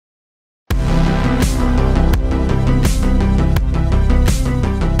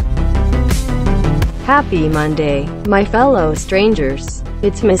Happy Monday, my fellow strangers.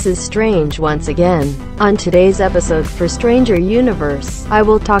 It's Mrs. Strange once again. On today's episode for Stranger Universe, I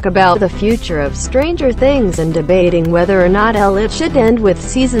will talk about the future of Stranger Things and debating whether or not it should end with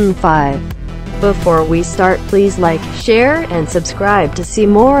Season 5. Before we start, please like, share, and subscribe to see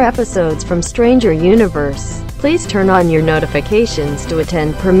more episodes from Stranger Universe. Please turn on your notifications to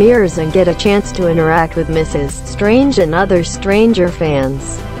attend premieres and get a chance to interact with Mrs. Strange and other Stranger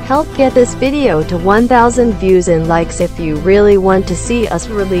fans. Help get this video to 1,000 views and likes if you really want to see us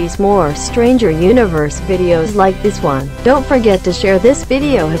release more Stranger Universe videos like this one. Don't forget to share this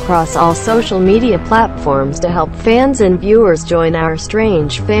video across all social media platforms to help fans and viewers join our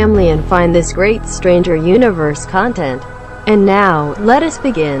Strange family and find this great Stranger Universe content. And now, let us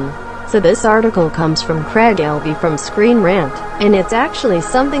begin. So this article comes from Craig Elvey from Screen Rant, and it's actually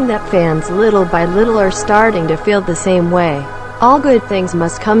something that fans little by little are starting to feel the same way. All good things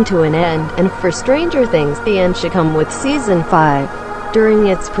must come to an end, and for Stranger Things, the end should come with Season 5. During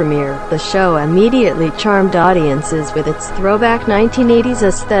its premiere, the show immediately charmed audiences with its throwback 1980s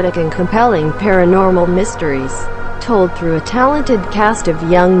aesthetic and compelling paranormal mysteries, told through a talented cast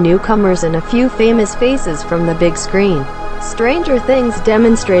of young newcomers and a few famous faces from the big screen. Stranger Things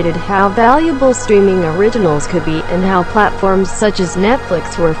demonstrated how valuable streaming originals could be, and how platforms such as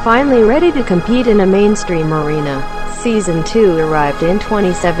Netflix were finally ready to compete in a mainstream arena. Season 2 arrived in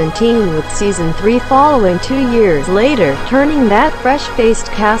 2017, with Season 3 following 2 years later, turning that fresh-faced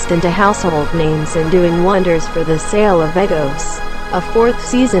cast into household names and doing wonders for the sale of Egos. A fourth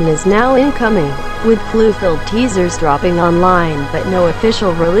season is now incoming, with clue-filled teasers dropping online but no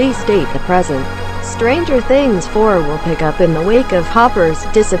official release date at present. Stranger Things 4 will pick up in the wake of Hopper's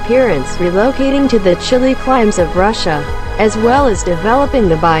disappearance, relocating to the chilly climes of Russia, as well as developing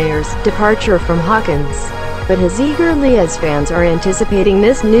the Byers' departure from Hawkins. But as eagerly as fans are anticipating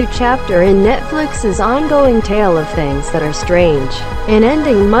this new chapter in Netflix's ongoing tale of things that are strange, an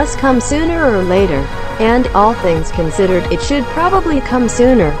ending must come sooner or later. And, all things considered, it should probably come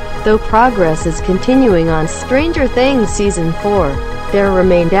sooner, though progress is continuing on Stranger Things Season 4. There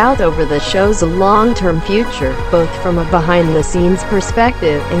remain doubt over the show's long-term future, both from a behind-the-scenes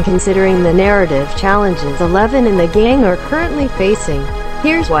perspective and considering the narrative challenges Eleven and the gang are currently facing.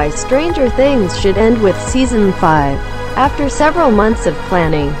 Here's why Stranger Things should end with Season 5. After several months of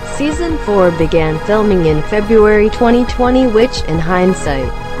planning, Season 4 began filming in February 2020, which, in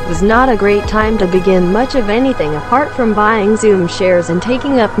hindsight, was not a great time to begin much of anything apart from buying Zoom shares and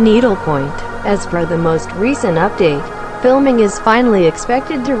taking up needlepoint. As per the most recent update, filming is finally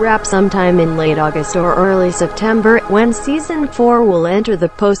expected to wrap sometime in late August or early September, when Season 4 will enter the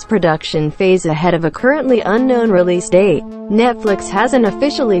post-production phase ahead of a currently unknown release date. Netflix hasn't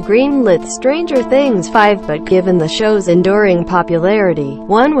officially greenlit Stranger Things 5, but given the show's enduring popularity,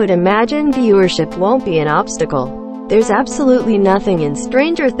 one would imagine viewership won't be an obstacle. There's absolutely nothing in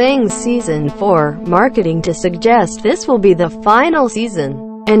Stranger Things Season 4 marketing to suggest this will be the final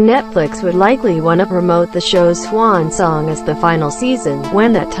season, and Netflix would likely want to promote the show's swan song as the final season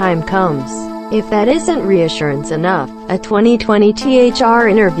when that time comes. If that isn't reassurance enough, a 2020 THR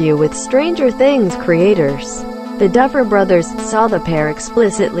interview with Stranger Things creators, the Duffer Brothers, saw the pair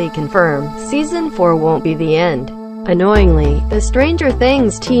explicitly confirm Season 4 won't be the end. Annoyingly, the Stranger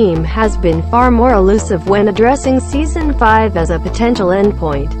Things team has been far more elusive when addressing Season 5 as a potential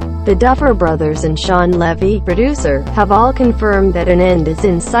endpoint. The Duffer Brothers and Sean Levy, producer, have all confirmed that an end is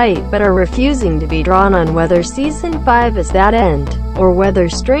in sight, but are refusing to be drawn on whether Season 5 is that end, or whether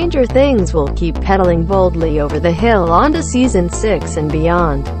Stranger Things will keep pedaling boldly over the hill onto Season 6 and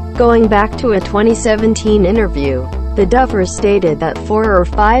beyond. Going back to a 2017 interview, the Duffers stated that 4 or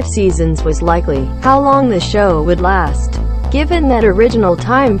 5 seasons was likely how long the show would last. Given that original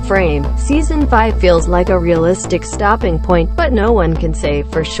time frame, Season 5 feels like a realistic stopping point, but no one can say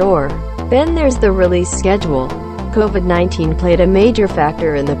for sure. Then there's the release schedule. COVID-19 played a major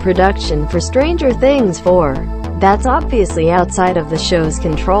factor in the production for Stranger Things 4. That's obviously outside of the show's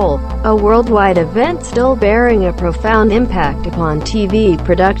control, a worldwide event still bearing a profound impact upon TV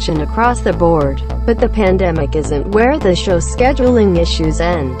production across the board. But the pandemic isn't where the show's scheduling issues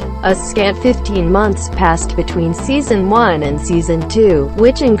end. A scant 15 months passed between Season 1 and Season 2,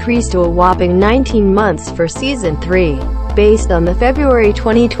 which increased to a whopping 19 months for Season 3. Based on the February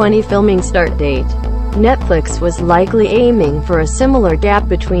 2020 filming start date, Netflix was likely aiming for a similar gap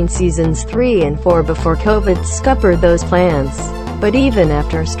between Seasons 3 and 4 before COVID scuppered those plans. But even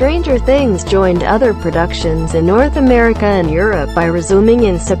after Stranger Things joined other productions in North America and Europe by resuming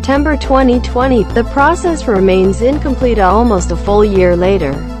in September 2020, the process remains incomplete almost a full year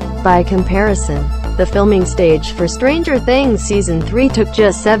later. By comparison, the filming stage for Stranger Things Season 3 took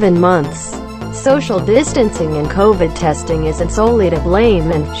just 7 months. social distancing and COVID testing isn't solely to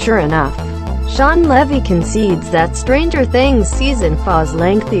blame, and, sure enough, Shawn Levy concedes that Stranger Things Season 4's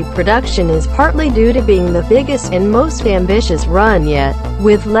lengthy production is partly due to being the biggest and most ambitious run yet.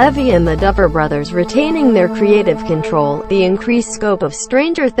 With Levy and the Duffer Brothers retaining their creative control, the increased scope of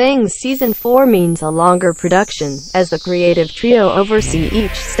Stranger Things Season 4 means a longer production, as the creative trio oversee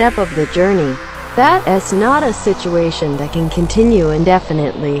each step of the journey. That's not a situation that can continue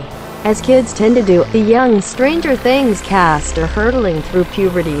indefinitely, as kids tend to do. The young Stranger Things cast are hurtling through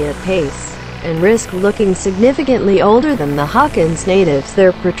puberty at pace, and risk looking significantly older than the Hawkins natives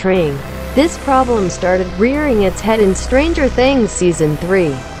they're portraying. This problem started rearing its head in Stranger Things Season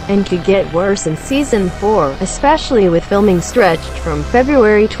 3, and could get worse in Season 4, especially with filming stretched from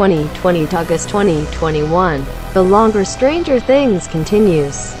February 2020 to August 2021. The longer Stranger Things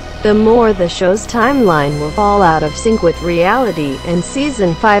continues, the more the show's timeline will fall out of sync with reality, and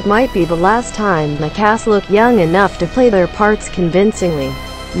Season 5 might be the last time the cast look young enough to play their parts convincingly.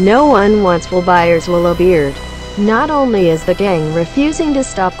 No one wants Will Byers' Willow beard. Not only is the gang refusing to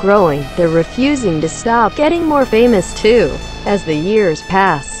stop growing, they're refusing to stop getting more famous too. As the years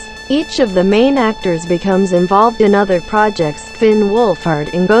pass, each of the main actors becomes involved in other projects: Finn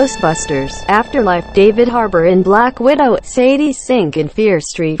Wolfhard in Ghostbusters, Afterlife, David Harbour in Black Widow, Sadie Sink in Fear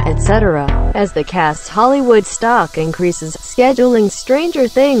Street, etc. As the cast's Hollywood stock increases, scheduling Stranger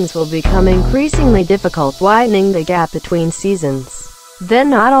Things will become increasingly difficult, widening the gap between seasons.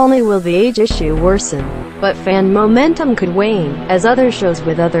 Then not only will the age issue worsen, but fan momentum could wane, as other shows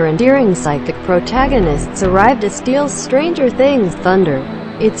with other endearing psychic protagonists arrive to steal Stranger Things' thunder.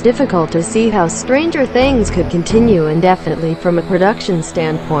 It's difficult to see how Stranger Things could continue indefinitely from a production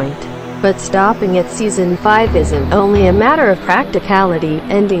standpoint. But stopping at Season 5 isn't only a matter of practicality.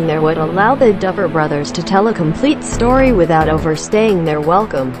 Ending there would allow the Duffer Brothers to tell a complete story without overstaying their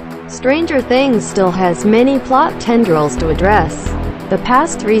welcome. Stranger Things still has many plot tendrils to address. The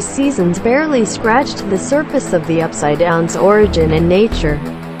past 3 seasons barely scratched the surface of the Upside Down's origin and nature.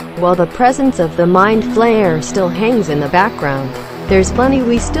 While the presence of the Mind Flayer still hangs in the background, there's plenty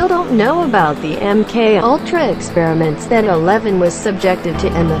we still don't know about the MK Ultra experiments that Eleven was subjected to,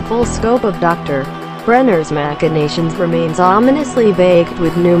 and the full scope of Dr. Brenner's machinations remains ominously vague,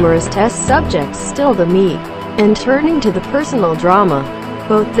 with numerous test subjects still to meet. And turning to the personal drama,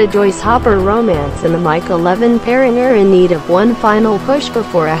 both the Joyce Hopper romance and the Mike Eleven pairing are in need of one final push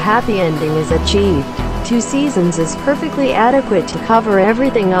before a happy ending is achieved. 2 seasons is perfectly adequate to cover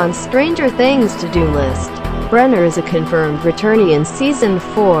everything on Stranger Things' to-do list. Brenner is a confirmed returnee in Season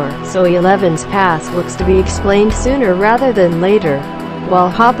 4, so Eleven's past looks to be explained sooner rather than later, while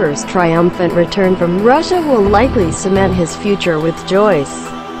Hopper's triumphant return from Russia will likely cement his future with Joyce.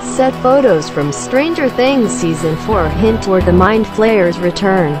 Set photos from Stranger Things Season 4 hint toward the Mind Flayer's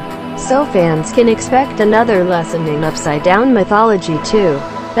return, so fans can expect another lesson in Upside Down mythology too.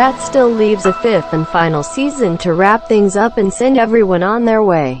 That still leaves a 5th and final season to wrap things up and send everyone on their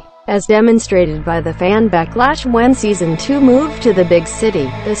way. As demonstrated by the fan backlash when Season 2 moved to the big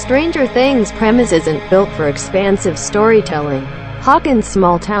city, the Stranger Things premise isn't built for expansive storytelling. Hawkins'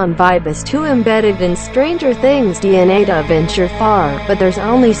 small-town vibe is too embedded in Stranger Things' DNA to venture far, but there's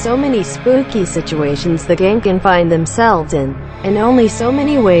only so many spooky situations the gang can find themselves in, and only so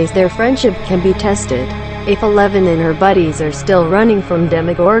many ways their friendship can be tested. If Eleven and her buddies are still running from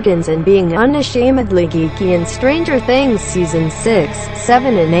Demogorgons and being unashamedly geeky in Stranger Things Season 6,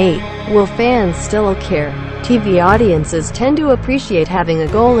 7 and 8, will fans still care? TV audiences tend to appreciate having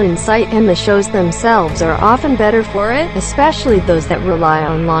a goal in sight, and the shows themselves are often better for it, especially those that rely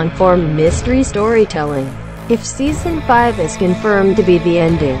on long-form mystery storytelling. If Season 5 is confirmed to be the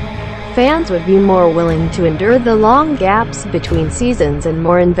ending, fans would be more willing to endure the long gaps between seasons and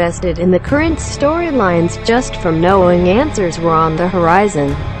more invested in the current storylines just from knowing answers were on the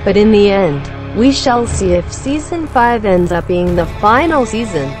horizon. But in the end, we shall see if Season 5 ends up being the final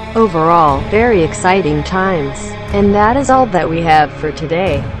season. Overall, very exciting times. And that is all that we have for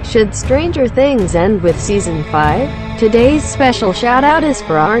today. Should Stranger Things end with Season 5? Today's special shout-out is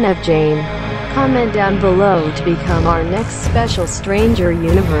for Arnav Jain. Comment down below to become our next special Stranger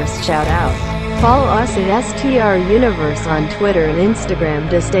Universe shout-out. Follow us at STR Universe on Twitter and Instagram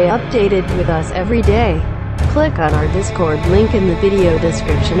to stay updated with us every day. Click on our Discord link in the video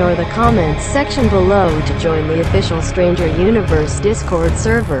description or the comments section below to join the official Stranger Universe Discord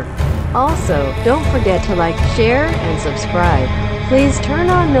server. Also, don't forget to like, share, and subscribe. Please turn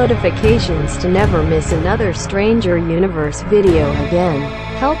on notifications to never miss another Stranger Universe video again.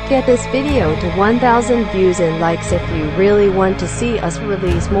 Help get this video to 1,000 views and likes if you really want to see us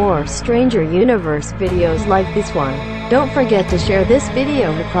release more Stranger Universe videos like this one. Don't forget to share this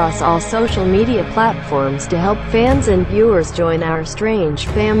video across all social media platforms to help fans and viewers join our Strange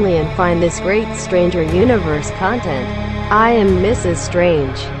family and find this great Stranger Universe content. I am Mrs.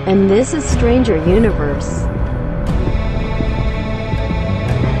 Strange, and this is Stranger Universe.